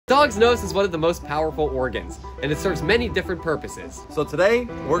Dog's nose is one of the most powerful organs, and it serves many different purposes. So today,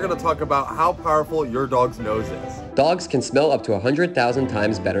 we're going to talk about how powerful your dog's nose is. Dogs can smell up to 100,000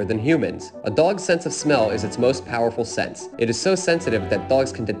 times better than humans. A dog's sense of smell is its most powerful sense. It is so sensitive that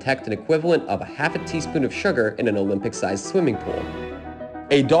dogs can detect an equivalent of a half a teaspoon of sugar in an Olympic-sized swimming pool.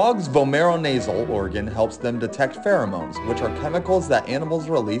 A dog's vomeronasal organ helps them detect pheromones, which are chemicals that animals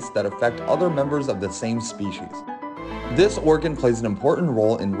release that affect other members of the same species. This organ plays an important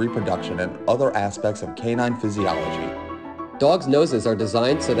role in reproduction and other aspects of canine physiology. Dogs' noses are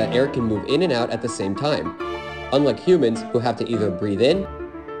designed so that air can move in and out at the same time, unlike humans who have to either breathe in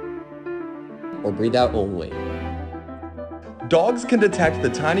or breathe out only. Dogs can detect the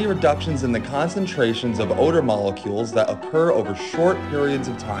tiny reductions in the concentrations of odor molecules that occur over short periods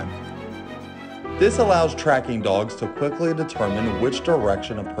of time. This allows tracking dogs to quickly determine which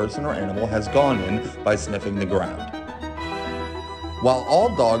direction a person or animal has gone in by sniffing the ground. While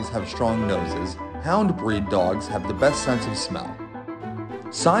all dogs have strong noses, hound breed dogs have the best sense of smell.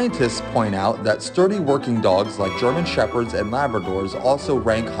 Scientists point out that sturdy working dogs like German Shepherds and Labradors also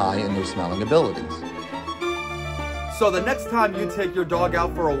rank high in their smelling abilities. So the next time you take your dog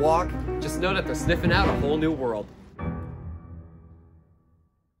out for a walk, Just know that they're sniffing out a whole new world.